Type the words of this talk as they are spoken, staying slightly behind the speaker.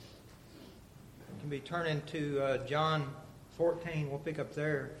be turning to John 14. We'll pick up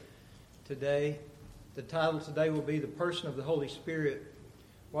there today. The title today will be The Person of the Holy Spirit.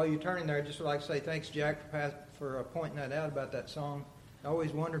 While you're turning there, I'd just like to say thanks, Jack, for pointing that out about that song. I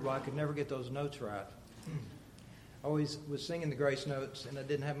always wondered why I could never get those notes right. I always was singing the grace notes, and I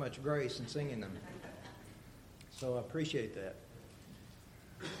didn't have much grace in singing them. So I appreciate that.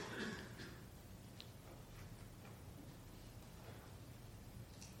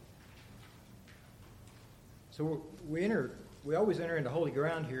 So we always enter into holy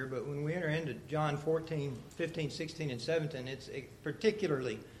ground here, but when we enter into John 14, 15, 16, and 17, it's a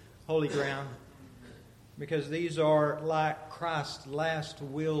particularly holy ground because these are like Christ's last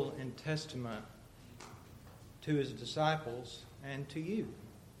will and testament to his disciples and to you.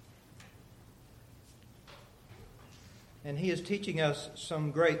 And he is teaching us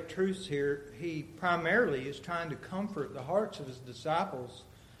some great truths here. He primarily is trying to comfort the hearts of his disciples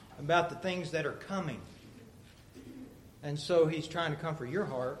about the things that are coming. And so he's trying to comfort your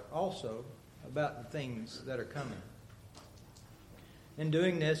heart also about the things that are coming. In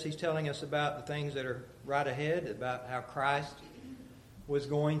doing this, he's telling us about the things that are right ahead, about how Christ was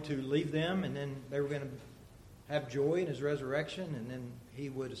going to leave them, and then they were going to have joy in his resurrection, and then he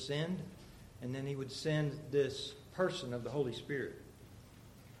would ascend, and then he would send this person of the Holy Spirit.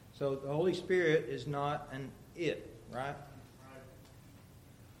 So the Holy Spirit is not an it, right?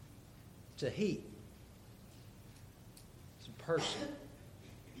 It's a he. It's a person.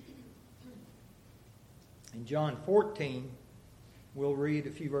 In John 14, we'll read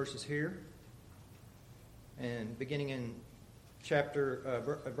a few verses here, and beginning in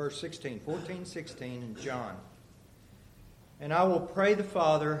verse 16, 14, 16 in John. And I will pray the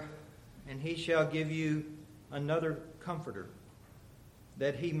Father, and he shall give you another comforter,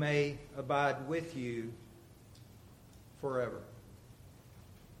 that he may abide with you forever.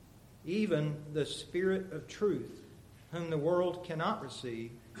 Even the Spirit of truth, whom the world cannot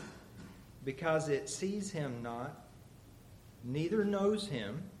receive, because it sees him not, neither knows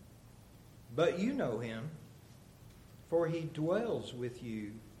him, but you know him, for he dwells with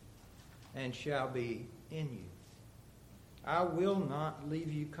you and shall be in you. I will not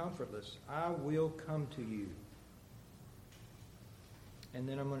leave you comfortless. I will come to you. And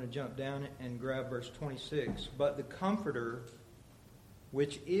then I'm going to jump down and grab verse 26. But the Comforter,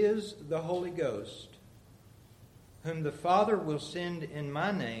 which is the Holy Ghost, whom the Father will send in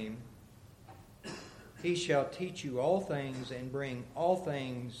my name, he shall teach you all things and bring all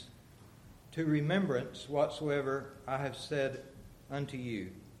things to remembrance whatsoever I have said unto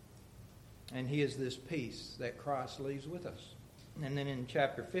you. And he is this peace that Christ leaves with us. And then in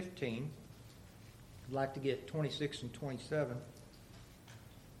chapter 15, I'd like to get 26 and 27.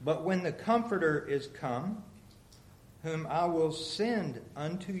 But when the Comforter is come, whom I will send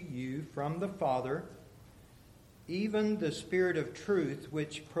unto you from the Father, even the Spirit of truth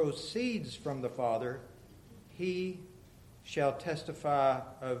which proceeds from the Father, he shall testify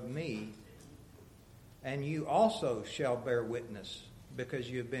of me, and you also shall bear witness, because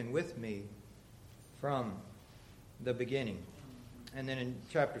you have been with me from the beginning. And then in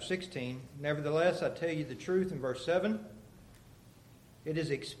chapter 16, nevertheless, I tell you the truth in verse 7, it is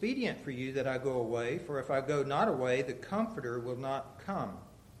expedient for you that I go away, for if I go not away, the Comforter will not come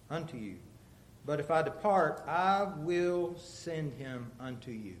unto you. But if I depart, I will send him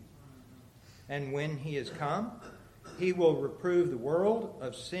unto you. And when he is come, he will reprove the world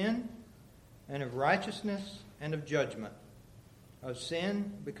of sin and of righteousness and of judgment. Of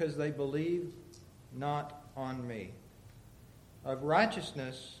sin, because they believe not on me. Of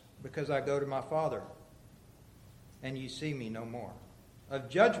righteousness, because I go to my Father, and you see me no more. Of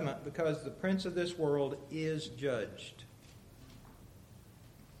judgment, because the prince of this world is judged.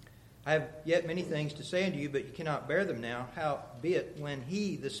 I have yet many things to say unto you, but you cannot bear them now. Howbeit, when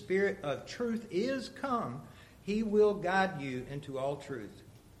he, the Spirit of truth, is come, he will guide you into all truth.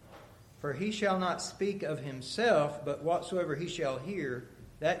 For he shall not speak of himself, but whatsoever he shall hear,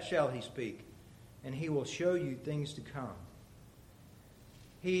 that shall he speak, and he will show you things to come.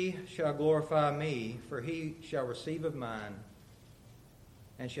 He shall glorify me, for he shall receive of mine,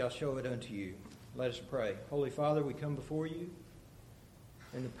 and shall show it unto you. Let us pray. Holy Father, we come before you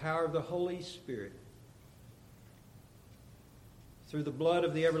in the power of the Holy Spirit, through the blood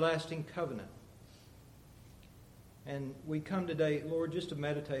of the everlasting covenant. And we come today, Lord, just to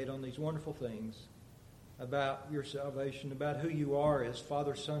meditate on these wonderful things about your salvation, about who you are as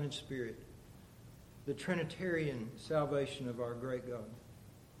Father, Son, and Spirit, the Trinitarian salvation of our great God.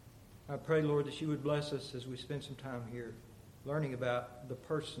 I pray, Lord, that you would bless us as we spend some time here learning about the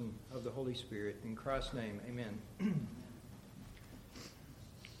person of the Holy Spirit. In Christ's name, amen.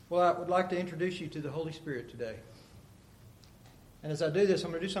 Well, I would like to introduce you to the Holy Spirit today. And as I do this,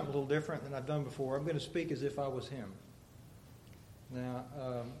 I'm going to do something a little different than I've done before. I'm going to speak as if I was Him. Now,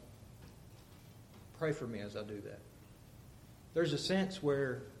 pray for me as I do that. There's a sense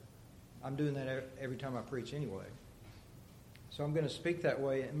where I'm doing that every time I preach anyway. So I'm going to speak that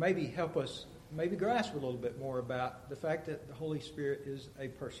way and maybe help us maybe grasp a little bit more about the fact that the Holy Spirit is a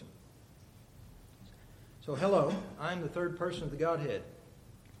person. So hello, I'm the third person of the Godhead.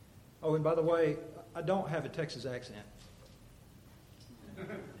 Oh, and by the way, I don't have a Texas accent.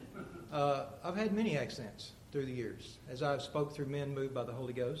 I've had many accents through the years as I've spoke through men moved by the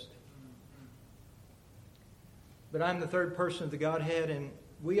Holy Ghost. But I'm the third person of the Godhead, and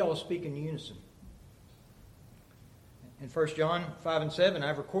we all speak in unison. In 1 John 5 and 7,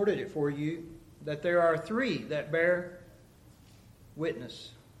 I've recorded it for you that there are three that bear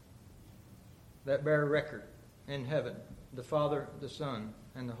witness, that bear record in heaven: the Father, the Son,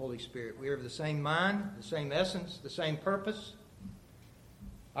 and the Holy Spirit. We are of the same mind, the same essence, the same purpose.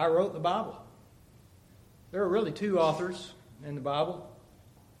 I wrote the Bible. There are really two authors in the Bible.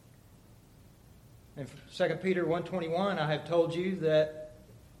 In 2 Peter 1:21, I have told you that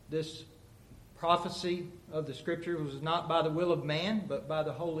this prophecy of the Scripture was not by the will of man, but by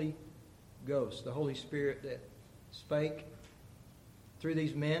the Holy Ghost, the Holy Spirit that spake through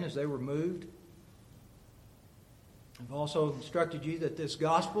these men as they were moved. I've also instructed you that this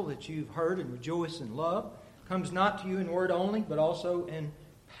gospel that you've heard and rejoice and love comes not to you in word only, but also in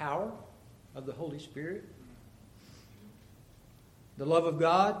power of the Holy Spirit. The love of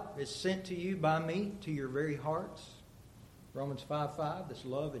God is sent to you by me to your very hearts. Romans 5:5, this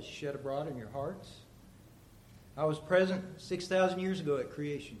love is shed abroad in your hearts. I was present 6,000 years ago at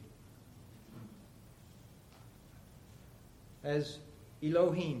creation as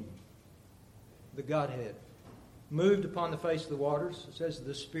Elohim, the Godhead, moved upon the face of the waters. It says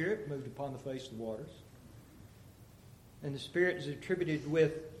the Spirit moved upon the face of the waters. And the Spirit is attributed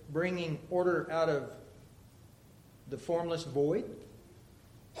with bringing order out of the formless void.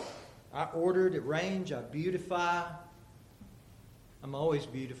 I ordered, arrange, I beautify. I'm always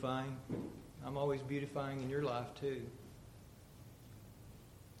beautifying. I'm always beautifying in your life too.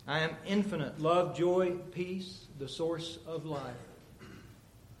 I am infinite love, joy, peace, the source of life.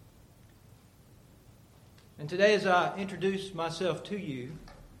 And today as I introduce myself to you,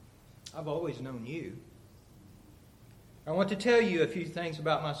 I've always known you. I want to tell you a few things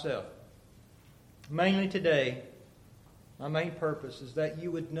about myself. Mainly today, my main purpose is that you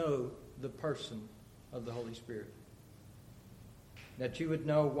would know the person of the Holy Spirit. That you would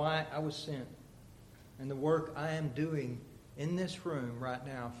know why I was sent and the work I am doing in this room right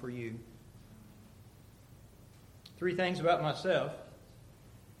now for you. Three things about myself.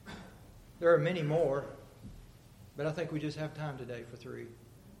 There are many more, but I think we just have time today for three.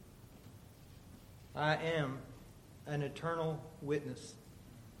 I am an eternal witness.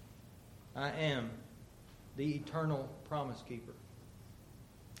 I am the eternal promise keeper.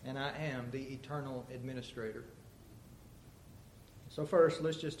 And I am the eternal administrator. So first,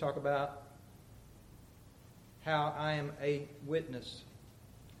 let's just talk about how I am a witness.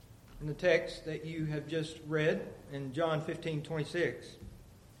 In the text that you have just read in John 15:26,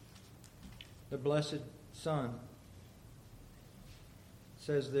 the blessed Son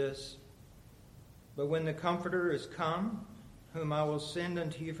says this, "But when the Comforter is come, whom I will send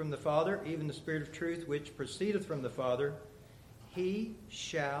unto you from the Father, even the Spirit of truth, which proceedeth from the Father, He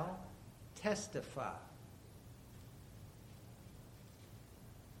shall testify."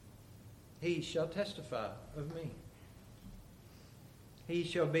 He shall testify of me. He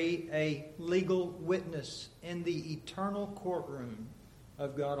shall be a legal witness in the eternal courtroom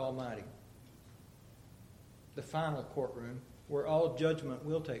of God Almighty. The final courtroom where all judgment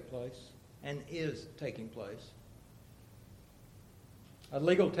will take place and is taking place. A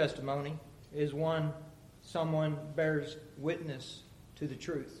legal testimony is one someone bears witness to the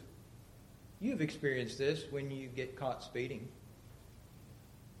truth. You've experienced this when you get caught speeding.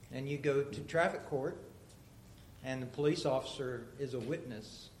 And you go to traffic court, and the police officer is a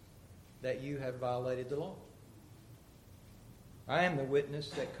witness that you have violated the law. I am the witness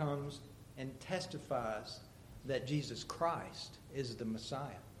that comes and testifies that Jesus Christ is the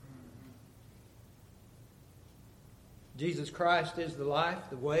Messiah. Jesus Christ is the life,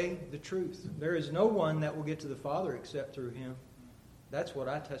 the way, the truth. There is no one that will get to the Father except through Him. That's what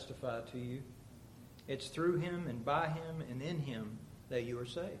I testify to you. It's through Him and by Him and in Him that you are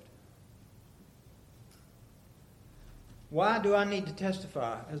saved. Why do I need to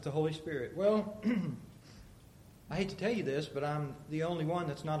testify as the Holy Spirit? Well, I hate to tell you this, but I'm the only one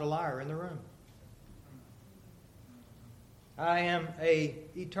that's not a liar in the room. I am an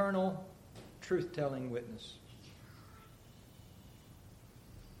eternal truth-telling witness.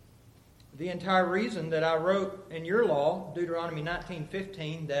 The entire reason that I wrote in your law, Deuteronomy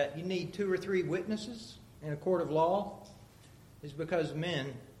 19:15, that you need 2 or 3 witnesses in a court of law is because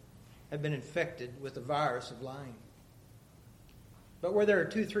men have been infected with the virus of lying. But where there are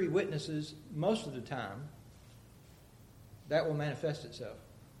 2 or 3 witnesses, most of the time, that will manifest itself.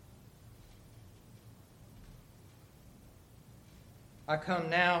 I come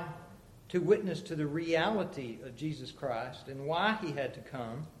now to witness to the reality of Jesus Christ and why He had to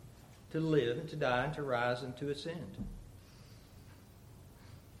come to live and to die and to rise and to ascend.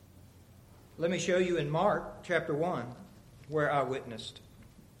 Let me show you in Mark chapter 1 where I witnessed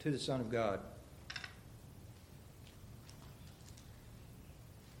to the Son of God.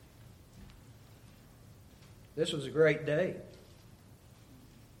 This was a great day.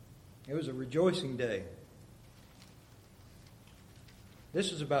 It was a rejoicing day. This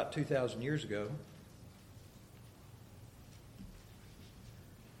was about 2,000 years ago.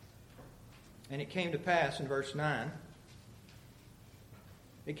 And it came to pass in verse 9.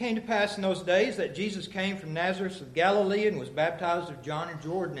 It came to pass in those days that Jesus came from Nazareth of Galilee and was baptized of John in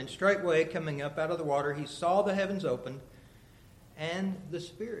Jordan. And straightway, coming up out of the water, he saw the heavens opened and the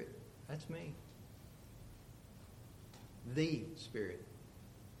Spirit. That's me. The Spirit.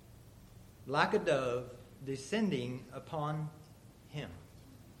 Like a dove descending upon him.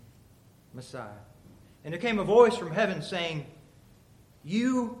 Messiah. And there came a voice from heaven saying,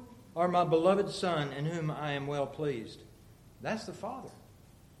 "You are my beloved Son, in whom I am well pleased." That's the Father.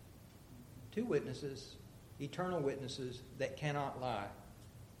 2 witnesses, eternal witnesses that cannot lie.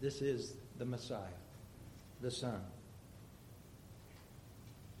 This is the Messiah, the Son.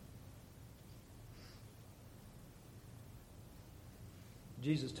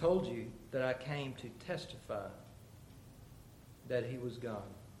 Jesus told you that I came to testify that He was God.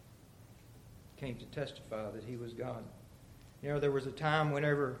 Came to testify that He was God. You know, there was a time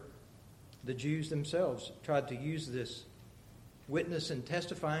whenever the Jews themselves tried to use this witness and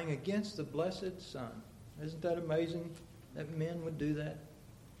testifying against the blessed Son. Isn't that amazing that men would do that?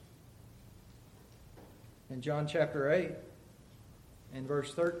 In John chapter 8 and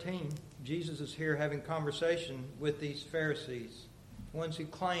verse 13, Jesus is here having conversation with these Pharisees, ones who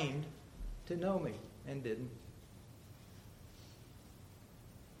claimed to know me and didn't.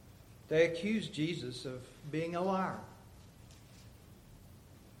 They accused Jesus of being a liar.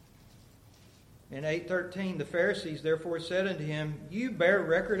 In 8:13, the Pharisees therefore said unto him, "You bear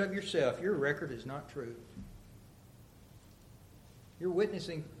record of yourself. Your record is not true." You're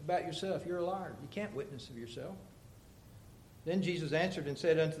witnessing about yourself. You're a liar. You can't witness of yourself. Then Jesus answered and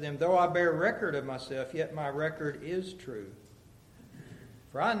said unto them, "Though I bear record of myself, yet my record is true.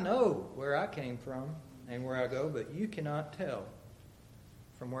 For I know where I came from and where I go, but you cannot tell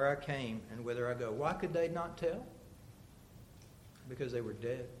from where I came and whither I go." Why could they not tell? Because they were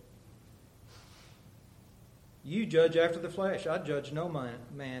dead. You judge after the flesh. I judge no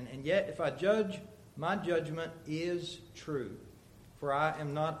man. And yet, if I judge, my judgment is true. For I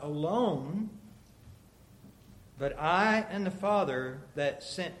am not alone, but I and the Father that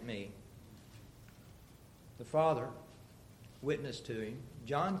sent me. The Father witnessed to him.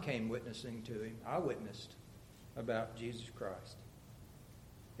 John came witnessing to him. I witnessed about Jesus Christ.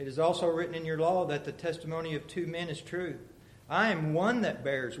 It is also written in your law that the testimony of 2 men is true. I am one that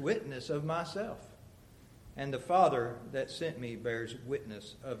bears witness of myself, and the Father that sent me bears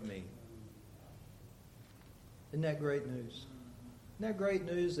witness of me. Isn't that great news? Isn't that great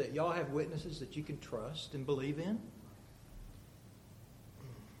news that y'all have witnesses that you can trust and believe in?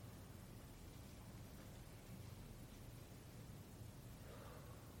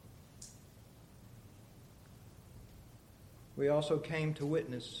 We also came to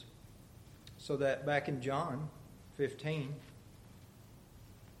witness so that back in John 15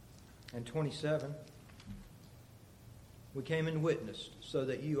 and 27, we came and witnessed so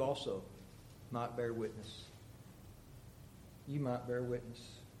that you also might bear witness. You might bear witness.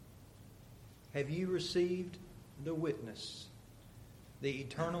 Have you received the witness, the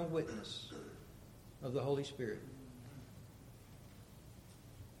eternal witness of the Holy Spirit?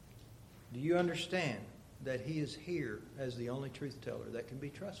 Do you understand that He is here as the only truth teller that can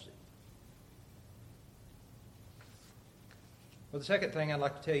be trusted? Well, the second thing I'd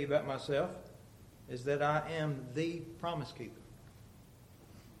like to tell you about myself is that I am the promise keeper.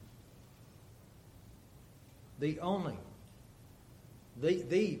 The only,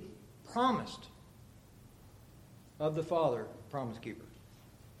 the promised of the Father promise keeper.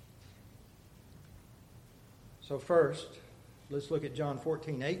 So first, let's look at John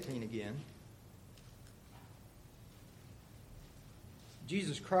 14:18 again.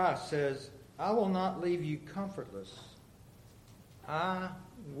 Jesus Christ says, I will not leave you comfortless. I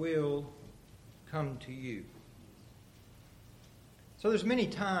will come to you. So there's many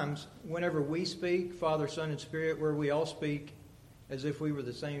times whenever we speak, Father, Son, and Spirit, where we all speak as if we were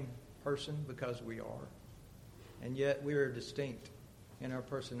the same person, because we are. And yet we are distinct in our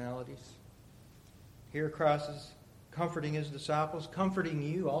personalities. Here Christ is comforting his disciples, comforting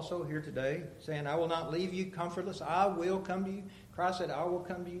you also here today, saying, I will not leave you comfortless. I will come to you. Christ said, I will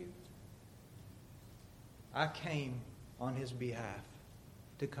come to you. I came on his behalf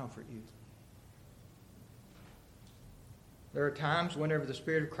to comfort you. There are times whenever the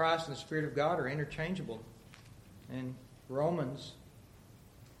Spirit of Christ and the Spirit of God are interchangeable. In Romans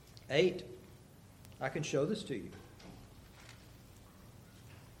 8, I can show this to you.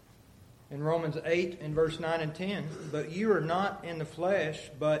 In Romans 8 in verse 9 and 10, but you are not in the flesh,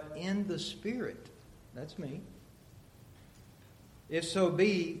 but in the Spirit. That's me. If so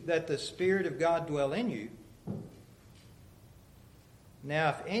be that the Spirit of God dwell in you. Now,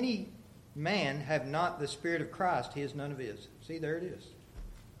 if any man have not the Spirit of Christ, he is none of his. See, there it is.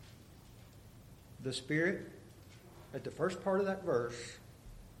 The Spirit, at the first part of that verse,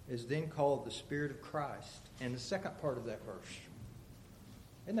 is then called the Spirit of Christ. And the second part of that verse.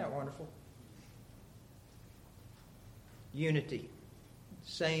 Isn't that wonderful? Unity.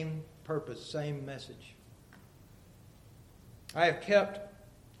 Same purpose, same message. I have kept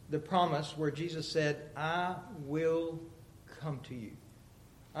the promise where Jesus said, I will come to you.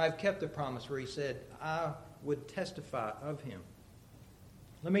 I have kept the promise where he said, I would testify of him.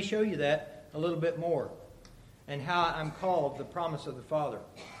 Let me show you that a little bit more and how I'm called the promise of the Father.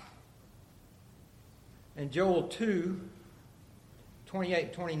 And Joel 2,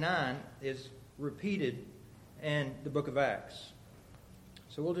 28, 29 is repeated in the book of Acts.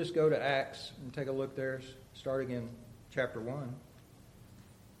 So we'll just go to Acts and take a look there, starting in chapter 1.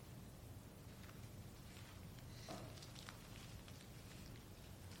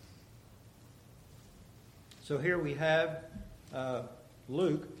 So here we have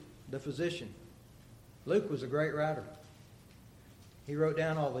Luke, the physician. Luke was a great writer. He wrote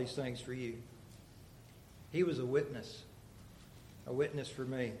down all these things for you. He was a witness for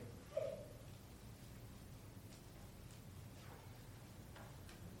me.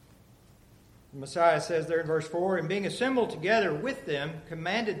 The Messiah says there in verse 4, and being assembled together with them,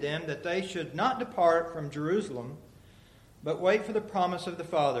 commanded them that they should not depart from Jerusalem, but wait for the promise of the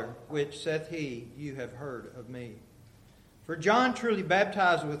Father, which saith he, you have heard of me. For John truly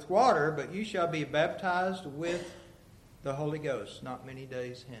baptized with water, but you shall be baptized with the Holy Ghost not many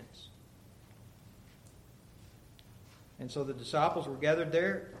days hence. And so the disciples were gathered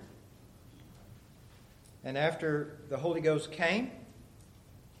there. And after the Holy Ghost came,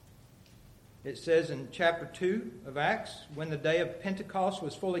 it says in chapter 2 of Acts, when the day of Pentecost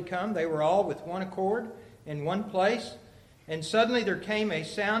was fully come, they were all with one accord in one place. And suddenly there came a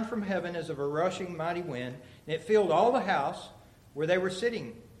sound from heaven as of a rushing mighty wind, and it filled all the house where they were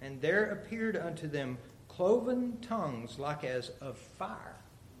sitting. And there appeared unto them cloven tongues like as of fire.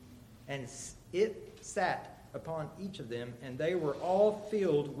 And it sat upon each of them, and they were all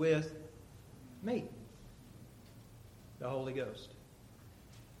filled with me, the Holy Ghost,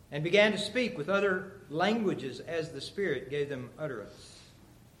 and began to speak with other languages as the Spirit gave them utterance.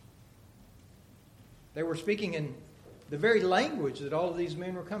 They were speaking in the very language that all of these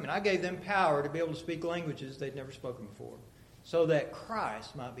men were coming. I gave them power to be able to speak languages they'd never spoken before, so that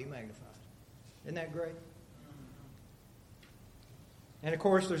Christ might be magnified. Isn't that great? And of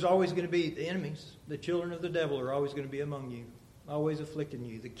course, there's always going to be the enemies. The children of the devil are always going to be among you, always afflicting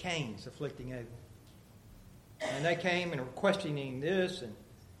you. The Cains afflicting Abel. And they came and were questioning this and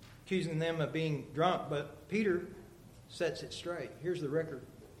accusing them of being drunk. But Peter sets it straight. Here's the record.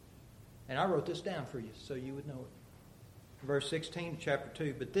 And I wrote this down for you so you would know it. Verse 16 of chapter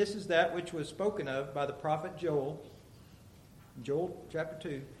 2. But this is that which was spoken of by the prophet Joel. Joel chapter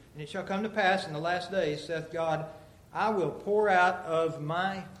 2. And it shall come to pass in the last days, saith God, I will pour out of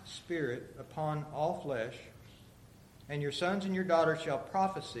my Spirit upon all flesh, and your sons and your daughters shall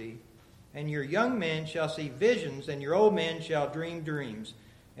prophesy, and your young men shall see visions, and your old men shall dream dreams.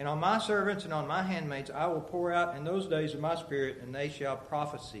 And on my servants and on my handmaids I will pour out in those days of my Spirit, and they shall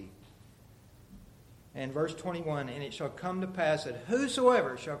prophesy. And verse 21, and it shall come to pass that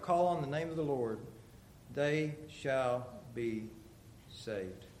whosoever shall call on the name of the Lord, they shall be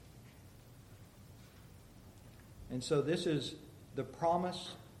saved. And so this is the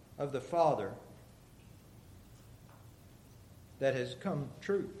promise of the Father that has come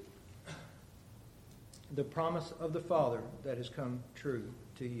true. The promise of the Father that has come true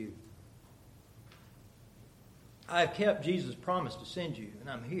to you. I have kept Jesus' promise to send you, and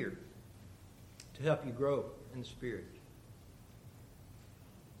I'm here to help you grow in the Spirit.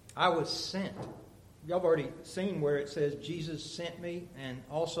 I was sent. Y'all have already seen where it says Jesus sent me, and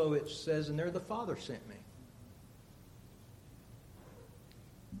also it says in there the Father sent me.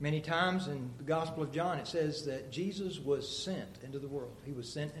 Many times in the Gospel of John it says that Jesus was sent into the world. He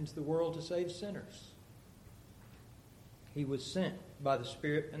was sent into the world to save sinners. He was sent by the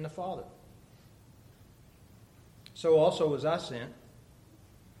Spirit and the Father. So also was I sent.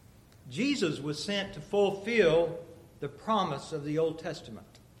 Jesus was sent to fulfill the promise of the Old Testament.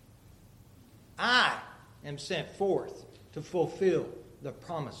 I am sent forth to fulfill the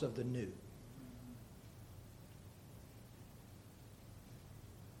promise of the New.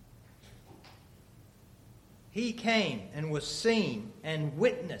 He came and was seen and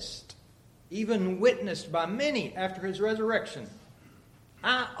witnessed, even witnessed by many after his resurrection.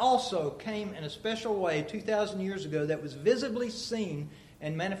 I also came in a special way 2,000 years ago that was visibly seen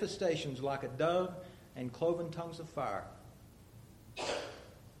in manifestations like a dove and cloven tongues of fire.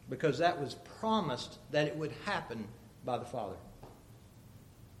 Because that was promised that it would happen by the Father.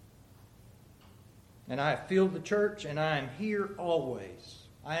 And I have filled the church, and I am here always.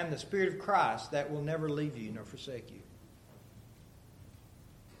 I am the Spirit of Christ that will never leave you nor forsake you.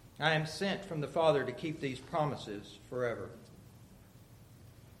 I am sent from the Father to keep these promises forever.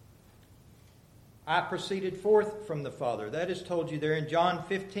 I proceeded forth from the Father. That is told you there in John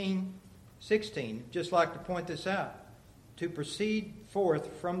 15:16. Just like to point this out. To proceed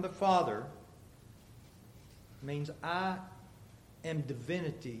forth from the Father means I am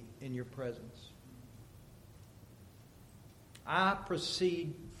divinity in your presence. I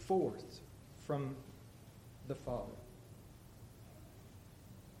proceed forth from the Father.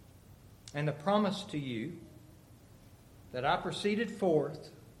 And the promise to you that I proceeded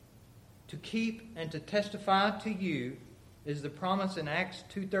forth to keep and to testify to you is the promise in Acts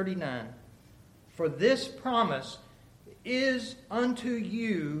 2:39. For this promise is unto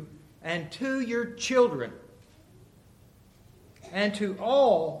you and to your children and to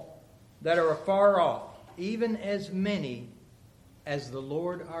all that are afar off, even as many as the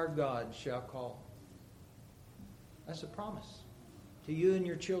Lord our God shall call. That's a promise to you and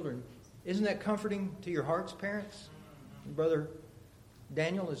your children. Isn't that comforting to your hearts, parents? Brother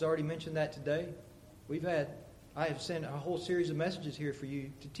Daniel has already mentioned that today. I have sent a whole series of messages here for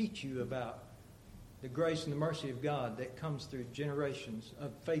you to teach you about the grace and the mercy of God that comes through generations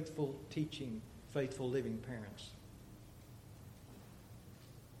of faithful teaching, faithful living parents.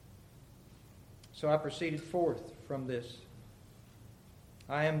 So I proceeded forth from this.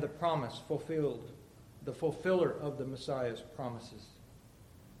 I am the promise fulfilled, the fulfiller of the Messiah's promises.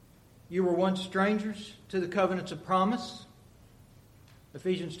 You were once strangers to the covenants of promise.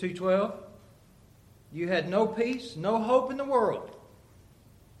 Ephesians 2:12. You had no peace, no hope in the world.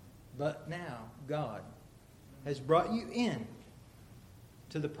 But now God has brought you in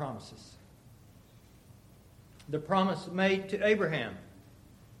to the promises. The promise made to Abraham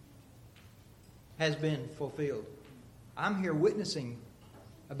has been fulfilled. I'm here witnessing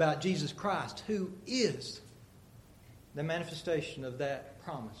about Jesus Christ, who is the manifestation of that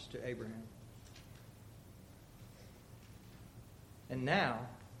promise to Abraham. And now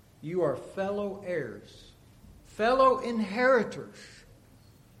you are fellow heirs, fellow inheritors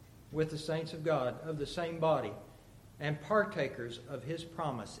with the saints of God of the same body, and partakers of his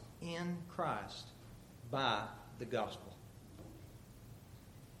promise in Christ by the gospel.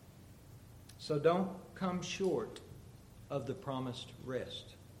 So don't come short of the promised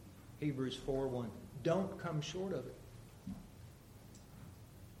rest. Hebrews 4:1. Don't come short of it.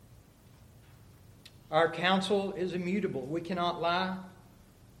 Our counsel is immutable. We cannot lie.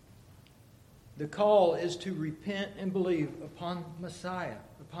 The call is to repent and believe upon Messiah,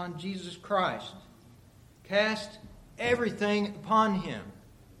 upon Jesus Christ. Cast everything upon him,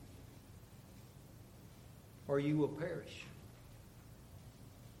 or you will perish.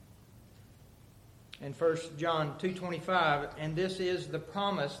 In 1 John 2:25, and this is the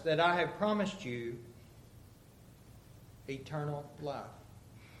promise that I have promised you, eternal life.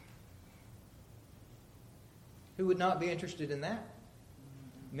 Who would not be interested in that?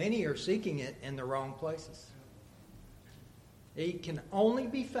 Many are seeking it in the wrong places. It can only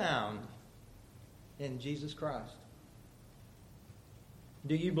be found in Jesus Christ.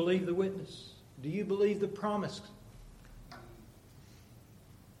 Do you believe the witness? Do you believe the promise?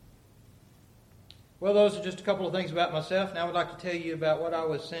 Well, those are just a couple of things about myself. Now I would like to tell you about what I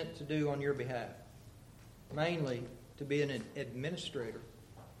was sent to do on your behalf. Mainly to be an administrator.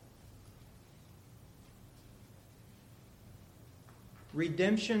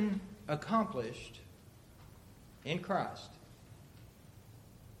 Redemption accomplished in Christ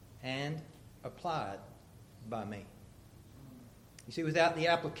and applied by me. You see, without the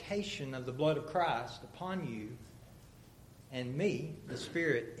application of the blood of Christ upon you and me, the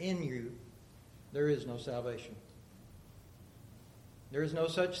Spirit in you, there is no salvation. There is no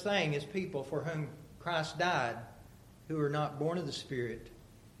such thing as people for whom Christ died who are not born of the Spirit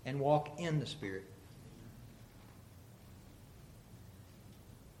and walk in the Spirit.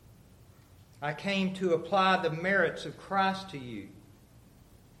 I came to apply the merits of Christ to you.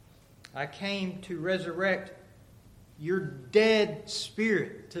 I came to resurrect your dead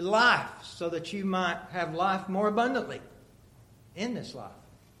spirit to life so that you might have life more abundantly in this life.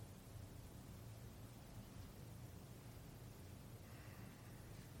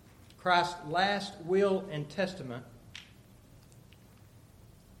 Christ's last will and testament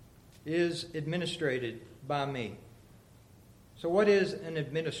is administrated by me. So what is an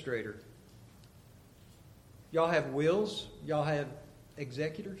administrator? Y'all have wills. Y'all have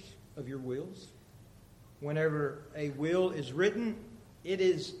executors of your wills. Whenever a will is written, it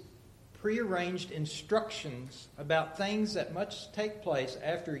is prearranged instructions about things that must take place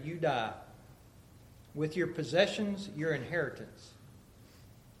after you die with your possessions, your inheritance.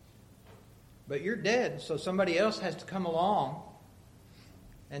 But you're dead, so somebody else has to come along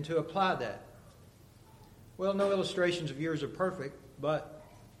and to apply that. Well, no illustrations of yours are perfect, but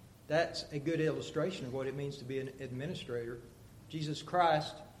that's a good illustration of what it means to be an administrator. Jesus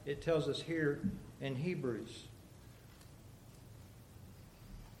Christ, it tells us here in Hebrews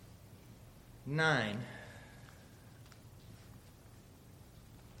 9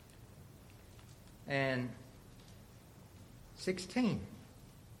 and 16.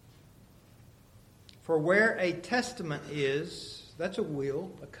 For where a testament is, that's a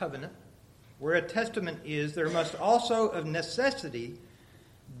will, a covenant. Where a testament is, there must also of necessity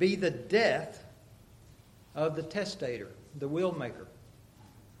be the death of the testator, the will maker,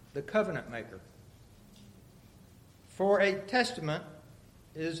 the covenant maker. For a testament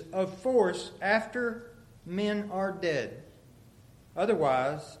is of force after men are dead.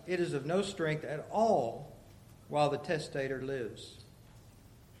 Otherwise, it is of no strength at all while the testator lives.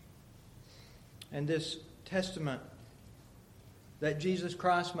 And this testament that Jesus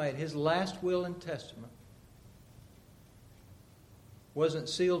Christ made, his last will and testament, wasn't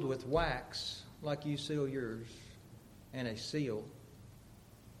sealed with wax like you seal yours and a seal.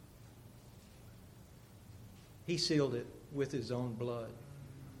 He sealed it with his own blood.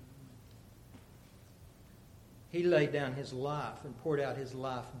 He laid down his life and poured out his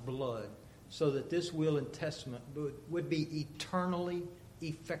life blood so that this will and testament would be eternally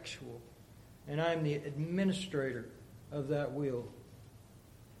effectual. And I am the administrator of that will.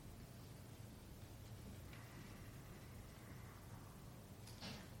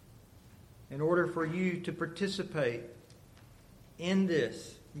 In order for you to participate in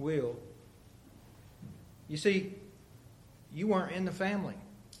this will, you see, you weren't in the family.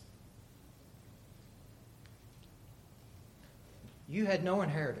 You had no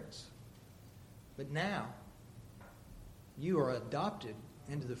inheritance. But now, you are adopted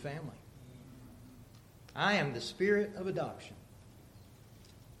into the family. I am the spirit of adoption.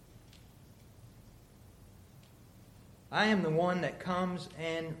 I am the one that comes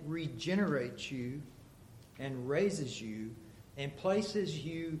and regenerates you and raises you and places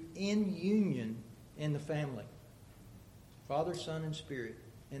you in union in the family. Father, Son, and Spirit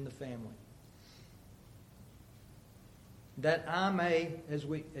in the family. That I may, as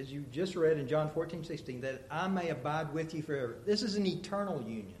you just read in John 14:16, that I may abide with you forever. This is an eternal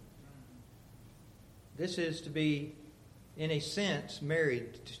union. This is to be, in a sense,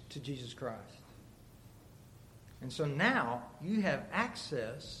 married to Jesus Christ. And so now you have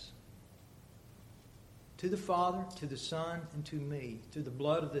access to the Father, to the Son, and to me, to the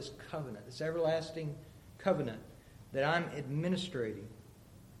blood of this covenant, this everlasting covenant that I'm administrating.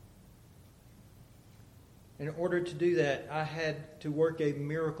 In order to do that, I had to work a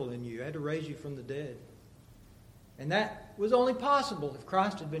miracle in you. I had to raise you from the dead. And that was only possible if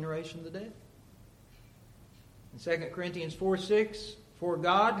Christ had been raised from the dead. In 2 Corinthians 4:6, for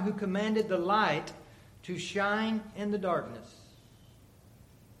God who commanded the light to shine in the darkness.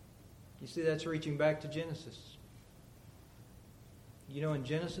 You see, that's reaching back to Genesis. You know, in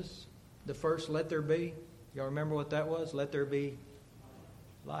Genesis, the first let there be, y'all remember what that was? Let there be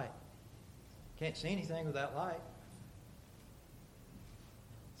light. Can't see anything without light.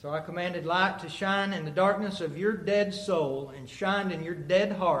 So I commanded light to shine in the darkness of your dead soul and shine in your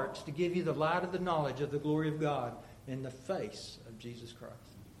dead hearts to give you the light of the knowledge of the glory of God in the face of Jesus Christ.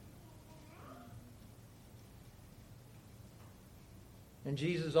 And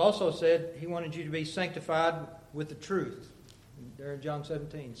Jesus also said he wanted you to be sanctified with the truth. There in John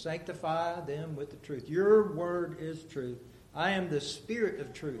 17. Sanctify them with the truth. Your word is truth. I am the Spirit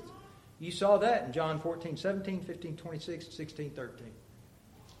of truth. You saw that in John 14, 17, 15, 26, 16, 13.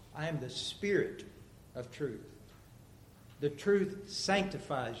 I am the Spirit of truth. The truth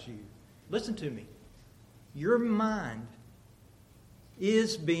sanctifies you. Listen to me. Your mind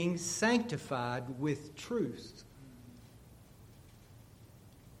is being sanctified with truth.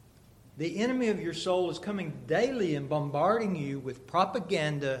 The enemy of your soul is coming daily and bombarding you with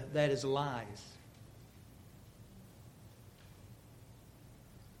propaganda that is lies.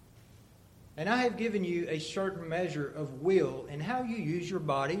 And I have given you a certain measure of will in how you use your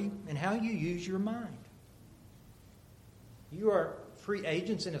body and how you use your mind. You are free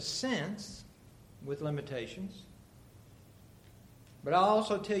agents in a sense, with limitations. But I'll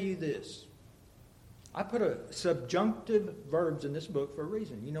also tell you this. I put a subjunctive verbs in this book for a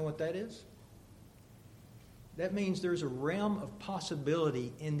reason. You know what that is? That means there's a realm of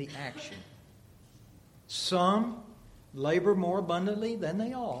possibility in the action. Some labor more abundantly than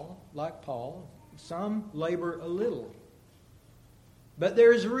they all, like Paul. Some labor a little. But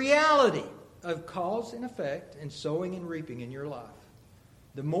there's reality of cause and effect and sowing and reaping in your life.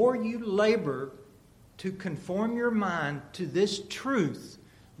 The more you labor to conform your mind to this truth,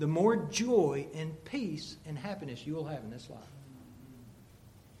 the more joy and peace and happiness you will have in this life.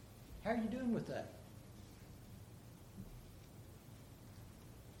 How are you doing with that?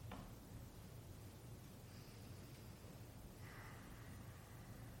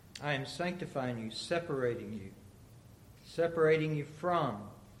 I am sanctifying you, separating you from,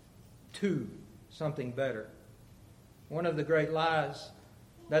 to something better. One of the great lies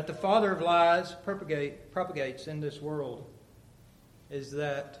that the father of lies propagates in this world is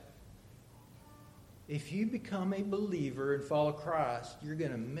that if you become a believer and follow Christ, you're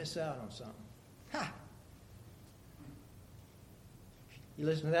going to miss out on something. Ha! You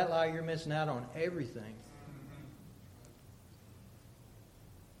listen to that lie, you're missing out on everything.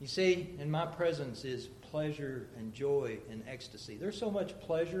 You see, in my presence is pleasure and joy and ecstasy. There's so much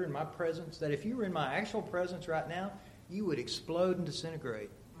pleasure in my presence that if you were in my actual presence right now, you would explode and disintegrate.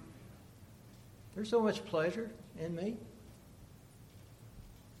 There's so much pleasure in me.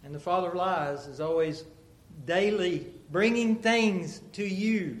 And the father of lies is always daily bringing things to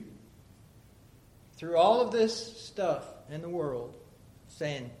you through all of this stuff in the world,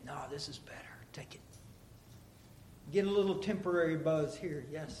 saying, no, this is better. Take it. Get a little temporary buzz here,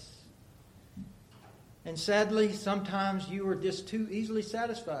 yes. And sadly, sometimes you are just too easily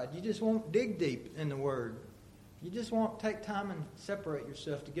satisfied. You just won't dig deep in the Word. You just won't take time and separate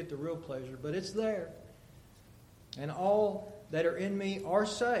yourself to get the real pleasure, but it's there. And all that are in me are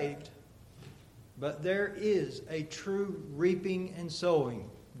saved, but there is a true reaping and sowing,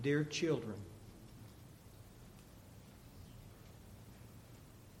 dear children.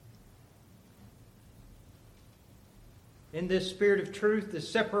 In this spirit of truth, this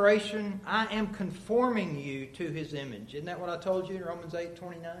separation, I am conforming you to His image. Isn't that what I told you in Romans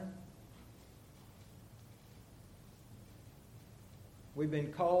 8:29? We've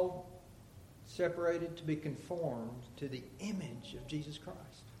been called, separated to be conformed to the image of Jesus Christ.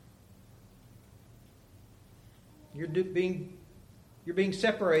 You're being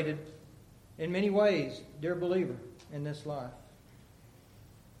separated in many ways, dear believer, in this life.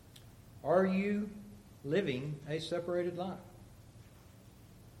 Are you living a separated life?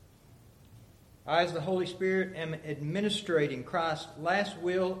 I, as the Holy Spirit, am administrating Christ's last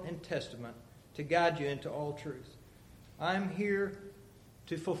will and testament to guide you into all truth. I'm here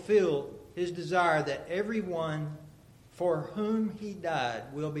to fulfill His desire that everyone for whom He died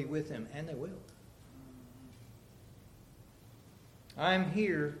will be with Him, and they will. I'm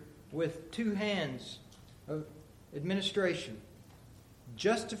here with two hands of administration,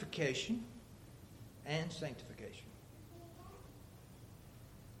 justification, and sanctification.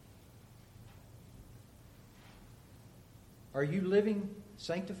 Are you living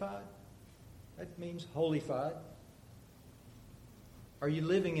sanctified? That means holified. Are you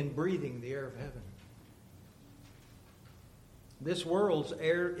living and breathing the air of heaven? This world's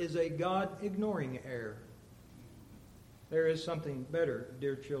air is a God-ignoring air. There is something better,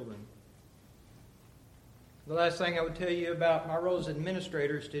 dear children. The last thing I would tell you about my role as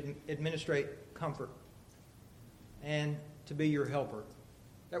administrator is to administrate comfort and to be your helper.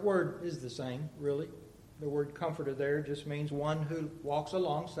 That word is the same, really. The word comforter there just means one who walks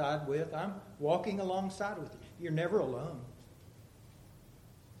alongside with. I'm walking alongside with you. You're never alone.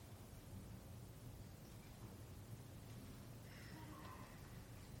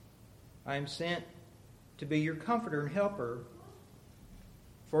 I am sent to be your comforter and helper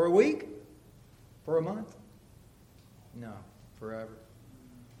for a week, for a month, No, forever.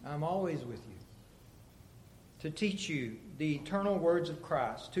 I'm always with you. To teach you the eternal words of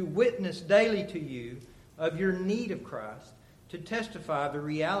Christ, to witness daily to you of your need of Christ, to testify the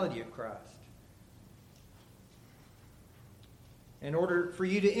reality of Christ. In order for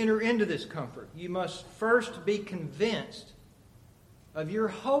you to enter into this comfort, you must first be convinced of your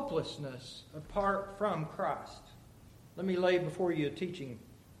hopelessness apart from Christ. Let me lay before you a teaching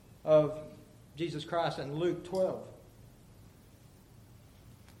of Jesus Christ in Luke 12.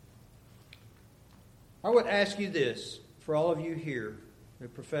 I would ask you this, for all of you here who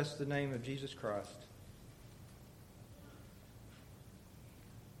profess the name of Jesus Christ.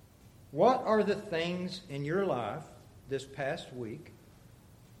 What are the things in your life this past week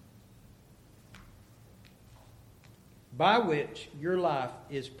by which your life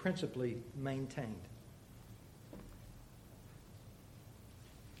is principally maintained?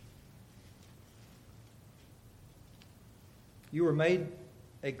 You were made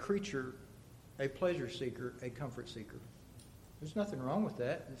a creature, a pleasure seeker, a comfort seeker. There's nothing wrong with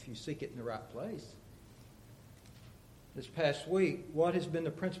that if you seek it in the right place. This past week, what has been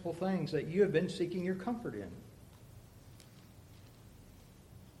the principal things that you have been seeking your comfort in?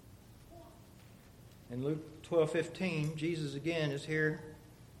 In Luke 12:15, Jesus again is here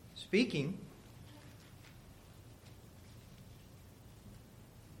speaking.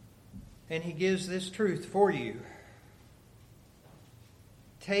 And he gives this truth for you.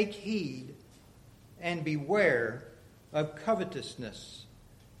 Take heed and beware of covetousness.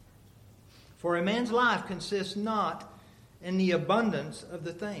 For a man's life consists not in the abundance of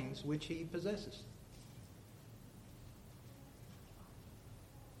the things which he possesses.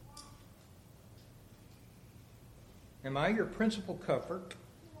 Am I your principal comfort,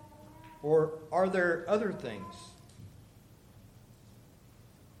 or are there other things?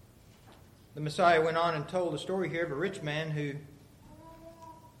 The Messiah went on and told a story here of a rich man who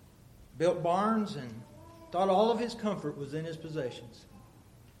built barns and thought all of his comfort was in his possessions.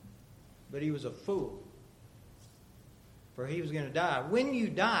 But he was a fool, for he was going to die. When you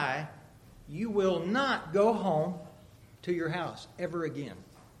die, you will not go home to your house ever again.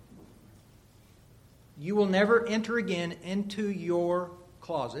 You will never enter again into your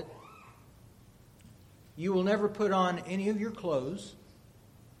closet. You will never put on any of your clothes.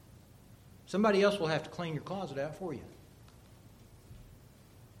 Somebody else will have to clean your closet out for you.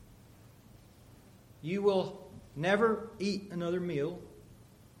 You will never eat another meal.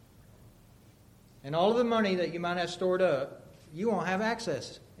 And all of the money that you might have stored up, you won't have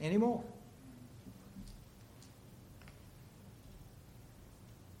access anymore.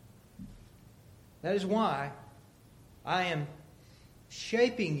 That is why I am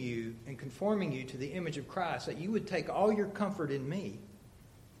shaping you and conforming you to the image of Christ, that you would take all your comfort in me,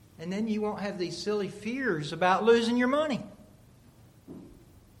 and then you won't have these silly fears about losing your money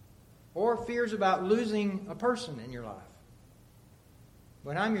or fears about losing a person in your life.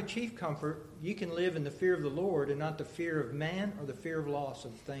 When I'm your chief comfort, you can live in the fear of the Lord and not the fear of man or the fear of loss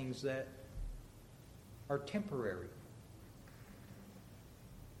of things that are temporary.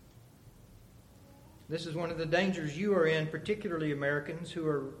 This is one of the dangers you are in, particularly Americans who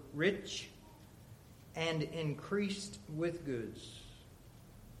are rich and increased with goods.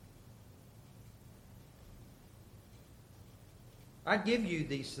 I give you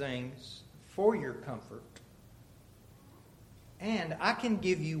these things for your comfort, and I can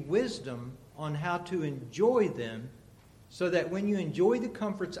give you wisdom on how to enjoy them, so that when you enjoy the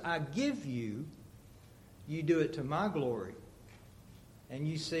comforts I give you, you do it to my glory. And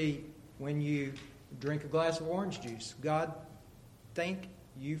you see, when you drink a glass of orange juice, God, thank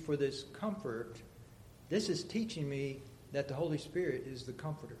you for this comfort. This is teaching me that the Holy Spirit is the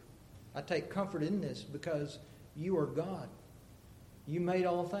comforter. I take comfort in this because you are God. You made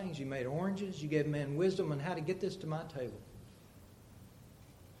all things. You made oranges. You gave men wisdom on how to get this to my table.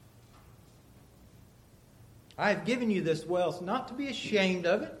 I have given you this wealth not to be ashamed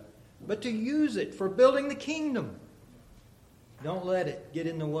of it, but to use it for building the kingdom. Don't let it get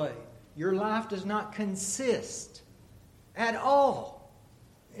in the way. Your life does not consist at all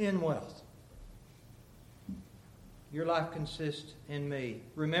in wealth. Your life consists in me.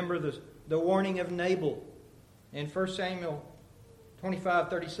 Remember the warning of Nabal in 1 Samuel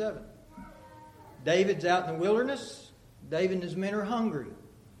 25:37. David's out in the wilderness. David and his men are hungry.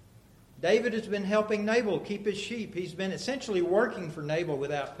 David has been helping Nabal keep his sheep. He's been essentially working for Nabal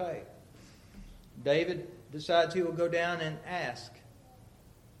without pay. David decides he will go down and ask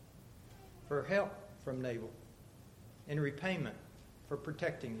for help from Nabal in repayment for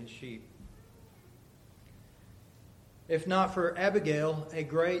protecting his sheep. If not for Abigail, a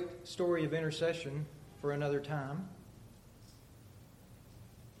great story of intercession for another time,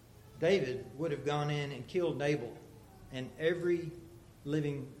 David would have gone in and killed Nabal and every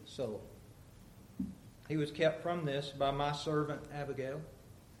living soul. He was kept from this by my servant Abigail.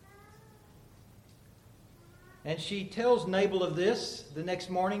 And she tells Nabal of this the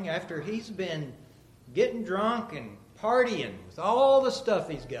next morning after he's been getting drunk and partying with all the stuff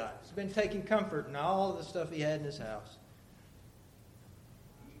he's got. He's been taking comfort in all the stuff he had in his house.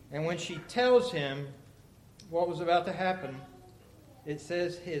 And when she tells him what was about to happen, it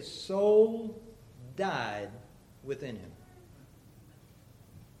says his soul died within him.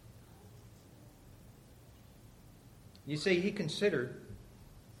 You see, he considered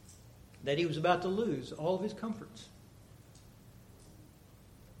that he was about to lose all of his comforts.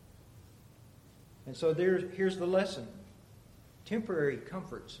 And so here's the lesson. Temporary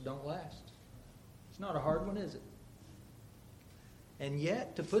comforts don't last. It's not a hard one, is it? And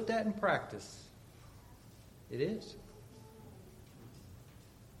yet, to put that in practice, it is.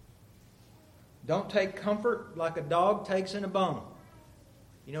 Don't take comfort like a dog takes in a bone.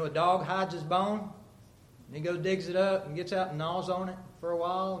 You know, a dog hides his bone, and he goes digs it up and gets out and gnaws on it for a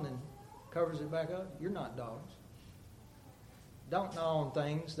while and then covers it back up. You're not dogs. Don't gnaw on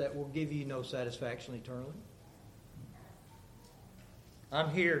things that will give you no satisfaction eternally. I'm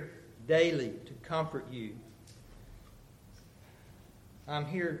here daily to comfort you. I'm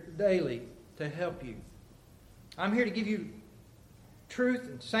here daily to help you. I'm here to give you truth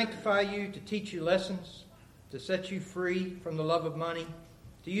and sanctify you, to teach you lessons, to set you free from the love of money,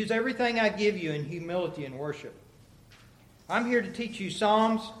 to use everything I give you in humility and worship. I'm here to teach you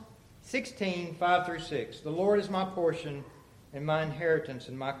Psalms 16, 5 through 6. The Lord is my portion and my inheritance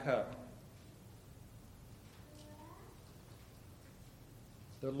and my cup.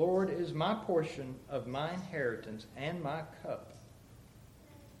 The Lord is my portion of my inheritance and my cup.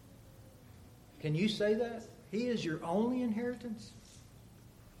 Can you say that? He is your only inheritance?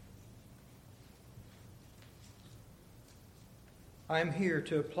 I am here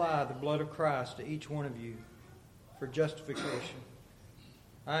to apply the blood of Christ to each one of you for justification.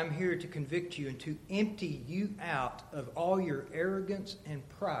 I am here to convict you and to empty you out of all your arrogance and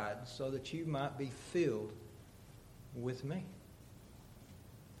pride so that you might be filled with me.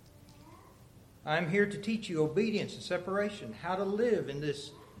 I am here to teach you obedience and separation, how to live in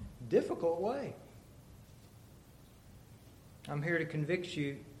this difficult way. I'm here to convince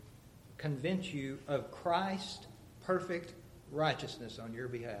you of Christ's perfect righteousness on your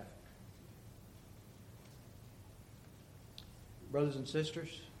behalf. Brothers and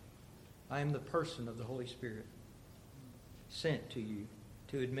sisters, I am the person of the Holy Spirit sent to you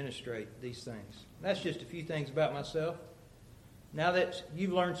to administrate these things. That's just a few things about myself. Now that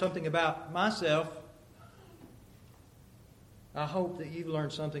you've learned something about myself, I hope that you've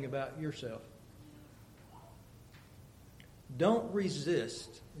learned something about yourself. Don't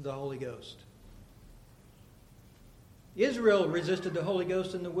resist the Holy Ghost. Israel resisted the Holy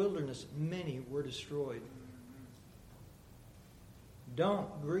Ghost in the wilderness. Many were destroyed.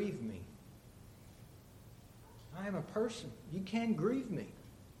 Don't grieve me. I am a person. You can grieve me.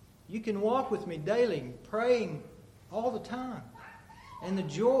 You can walk with me daily, praying all the time, and the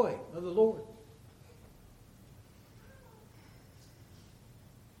joy of the Lord.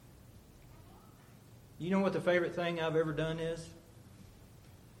 You know what the favorite thing I've ever done is?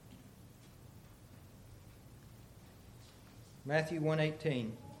 Matthew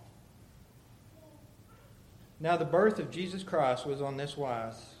 1:18. Now the birth of Jesus Christ was on this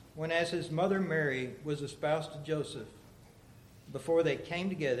wise, when as his mother Mary was espoused to Joseph, before they came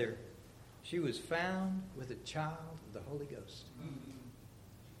together, she was found with a child of the Holy Ghost.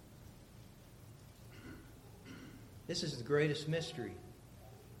 This is the greatest mystery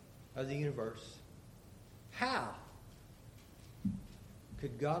of the universe. How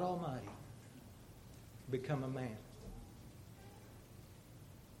could God Almighty become a man?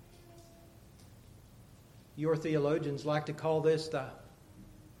 Your theologians like to call this the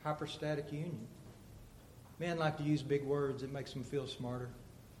hypostatic union. Men like to use big words. It makes them feel smarter.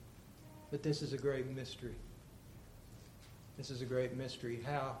 But this is a great mystery. This is a great mystery.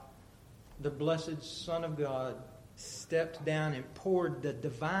 How the blessed Son of God stepped down and poured the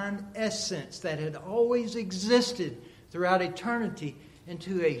divine essence that had always existed throughout eternity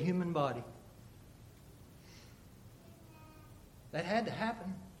into a human body. That had to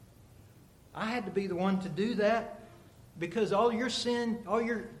happen. I had to be the one to do that because all your sin, all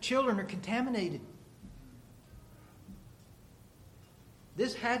your children are contaminated.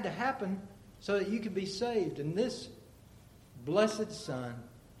 This had to happen so that you could be saved. And this blessed Son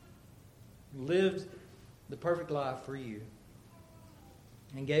lived the perfect life for you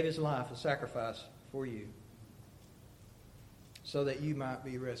and gave his life a sacrifice for you. so that you might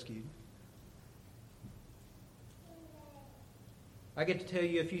be rescued. I get to tell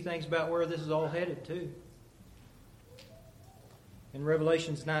you a few things about where this is all headed too. In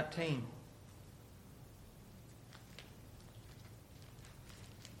Revelations 19.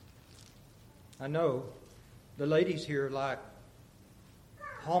 I know the ladies here like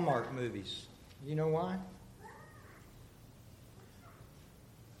Hallmark movies. You know why?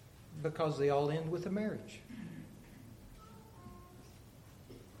 Because they all end with a marriage.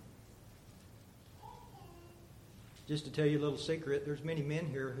 Just to tell you a little secret, there's many men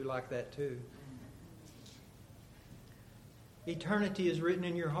here who like that too. Eternity is written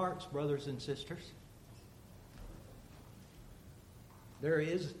in your hearts, brothers and sisters. There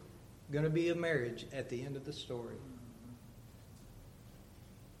is going to be a marriage at the end of the story.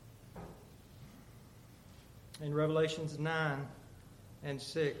 In Revelations 9 and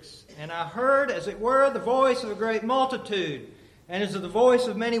 6, and I heard, as it were, the voice of a great multitude, and as of the voice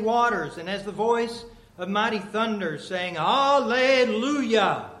of many waters, and as the voice of mighty thunder, saying,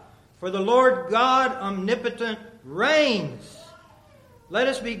 Alleluia! For the Lord God omnipotent reigns. Let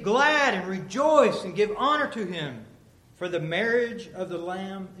us be glad and rejoice and give honor to Him, for the marriage of the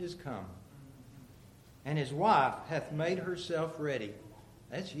Lamb is come, and His wife hath made herself ready.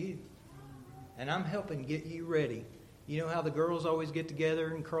 That's you. And I'm helping get you ready. You know how the girls always get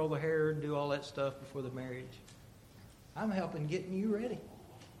together and curl the hair and do all that stuff before the marriage? I'm helping getting you ready.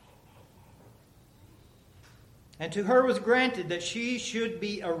 And to her was granted that she should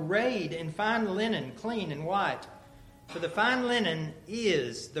be arrayed in fine linen, clean and white. For the fine linen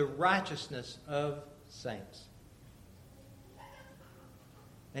is the righteousness of saints.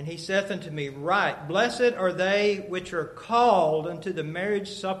 And he saith unto me, Right, blessed are they which are called unto the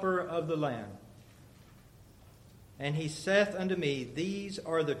marriage supper of the Lamb. And he saith unto me, These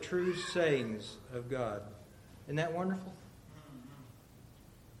are the true sayings of God. Isn't that wonderful?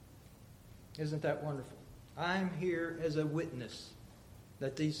 Isn't that wonderful? I'm here as a witness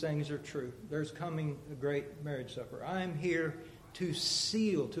that these things are true. There's coming a great marriage supper. I'm here to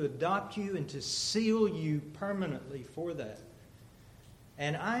seal, to adopt you and to seal you permanently for that.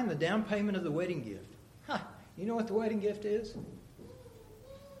 And I am the down payment of the wedding gift. You know what the wedding gift is?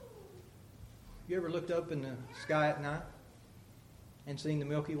 You ever looked up in the sky at night and seen the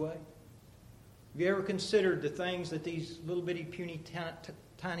Milky Way? Have you ever considered the things that these little bitty puny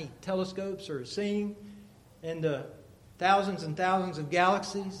tiny telescopes are seeing in the thousands and thousands of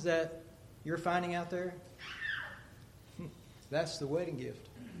galaxies that you're finding out there? That's the wedding gift.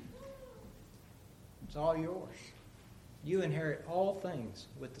 It's all yours. You inherit all things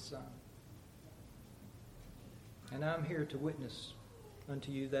with the Son. And I'm here to witness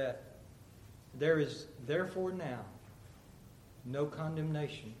unto you that there is therefore now no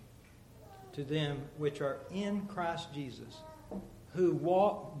condemnation to them which are in Christ Jesus, who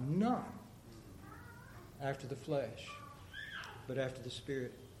walk not after the flesh, but after the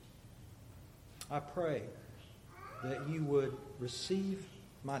Spirit. I pray that you would receive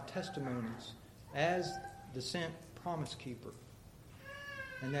my testimonies as the sent promise keeper,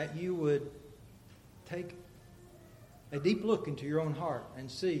 and that you would take a deep look into your own heart and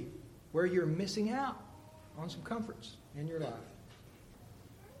see where you're missing out on some comforts in your life.